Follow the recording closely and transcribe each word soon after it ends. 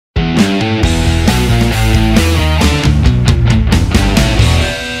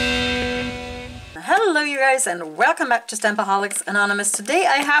guys, and welcome back to Stampaholics Anonymous. Today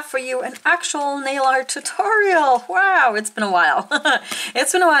I have for you an actual nail art tutorial. Wow, it's been a while.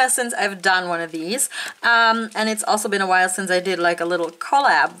 It's been a while since I've done one of these, and it's also been a while since I did like a little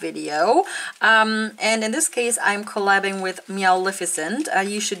collab video. And in this case I'm collabing with Meowleficent.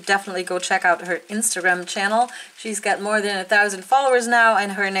 You should definitely go check out her Instagram channel. She's got more than 1,000 followers now,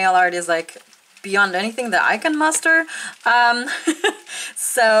 and her nail art is like beyond anything that I can muster.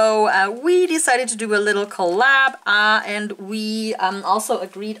 So we decided to do a little collab, and we also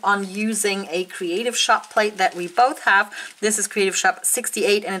agreed on using a Creativeshop plate that we both have. This is Creativeshop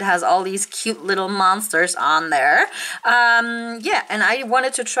 68 and it has all these cute little monsters on there. Yeah, and I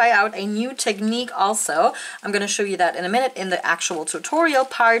wanted to try out a new technique also. I'm gonna show you that in a minute in the actual tutorial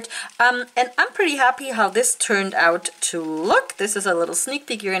part. And I'm pretty happy how this turned out to look. This is a little sneak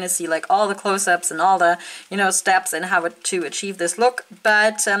peek. You're gonna see like all the close-ups and all the, you know, steps and how to achieve this look.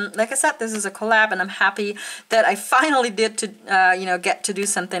 But like I said, this is a collab, and I'm happy that I finally did to you know, get to do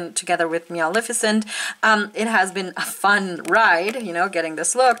something together with Meowleficent. It has been a fun ride, you know, getting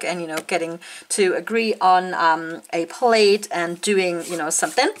this look and, you know, getting to agree on a plate and doing, you know,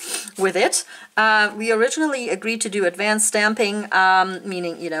 something with it. We originally agreed to do advanced stamping,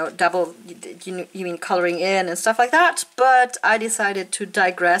 meaning, you know, double, you mean coloring in and stuff like that, but I decided to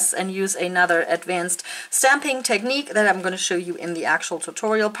digress and use another advanced stamping technique that I'm going to show you in the actual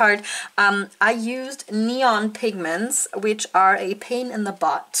tutorial part. I used neon pigments, which are a pain in the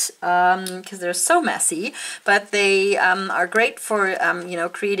butt because they're so messy, but they are great for, you know,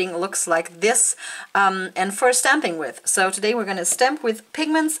 creating looks like this and for stamping with. So today we're going to stamp with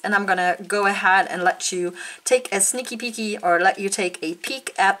pigments, and I'm going to go ahead and let you take a sneaky peeky, or let you take a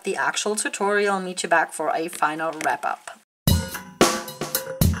peek at the actual tutorial and meet you back for a final wrap up.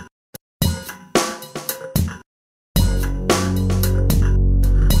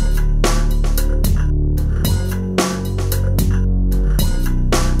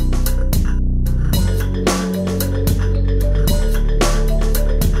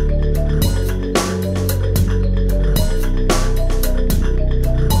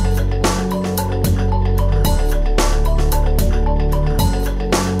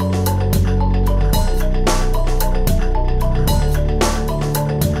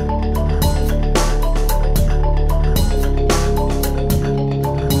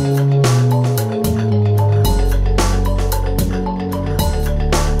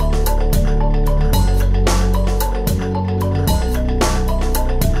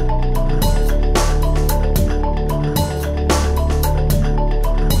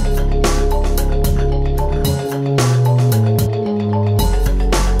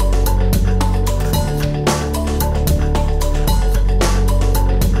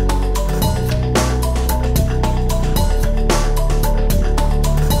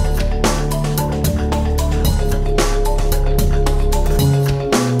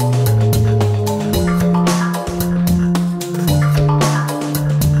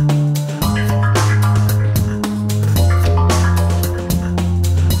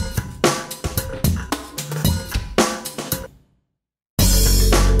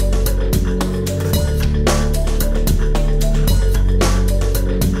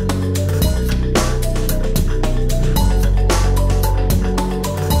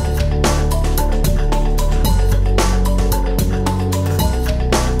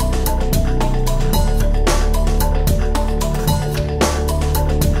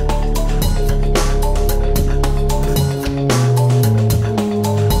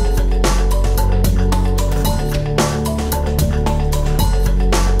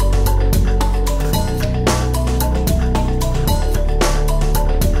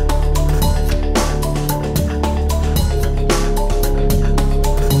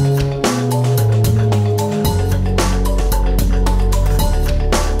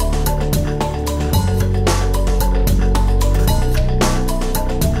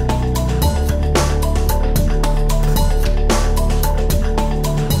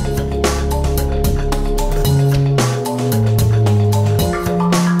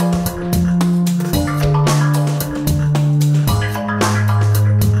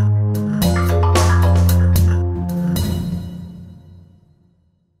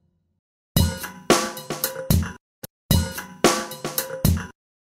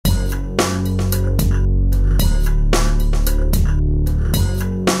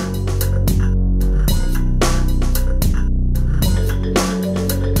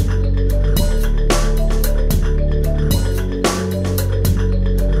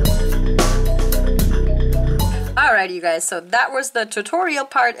 you guys. So that was the tutorial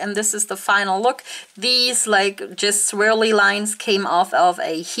part, and this is the final look. These like just swirly lines came off of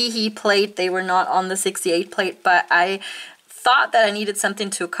a Hee plate. They were not on the 68 plate, but I thought that I needed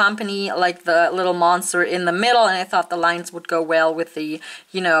something to accompany like the little monster in the middle, and I thought the lines would go well with the,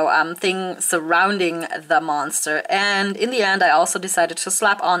 you know, thing surrounding the monster. And in the end, I also decided to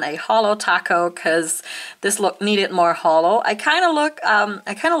slap on a holo taco because this look needed more holo. I kind of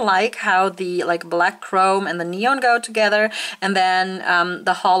like how the like black chrome and the neon go together, and then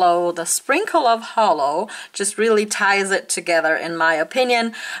the holo, the sprinkle of holo just really ties it together in my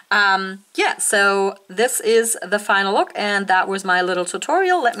opinion. Yeah, so this is the final look, and that was my little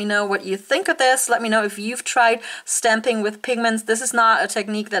tutorial. Let me know what you think of this. Let me know if you've tried stamping with pigments. This is not a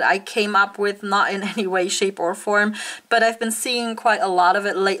technique that I came up with, not in any way, shape, or form, but I've been seeing quite a lot of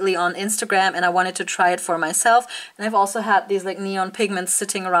it lately on Instagram, and I wanted to try it for myself. And I've also had these like neon pigments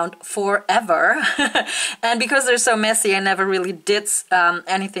sitting around forever. And because they're so messy, I never really did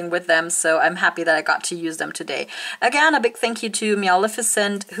anything with them, so I'm happy that I got to use them today. Again, a big thank you to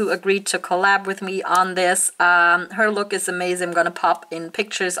Meowleficent, who agreed to collab with me on this. Her look is amazing. I'm gonna pop in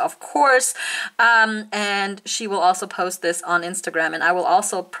pictures, of course, and she will also post this on Instagram, and I will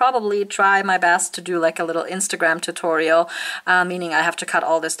also probably try my best to do like a little Instagram tutorial, meaning I have to cut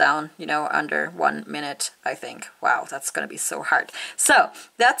all this down, you know, under 1 minute, I think. Wow, that's gonna be so hard. So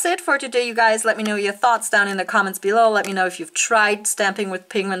that's it for today, you guys. Let me know your thoughts down in the comments below. Let me know if you've tried stamping with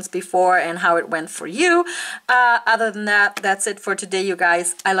pigments before and how it went for you. Other than that, that's it for today, you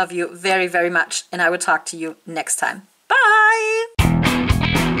guys. I love you very, very much, and I will talk to you next time. Bye!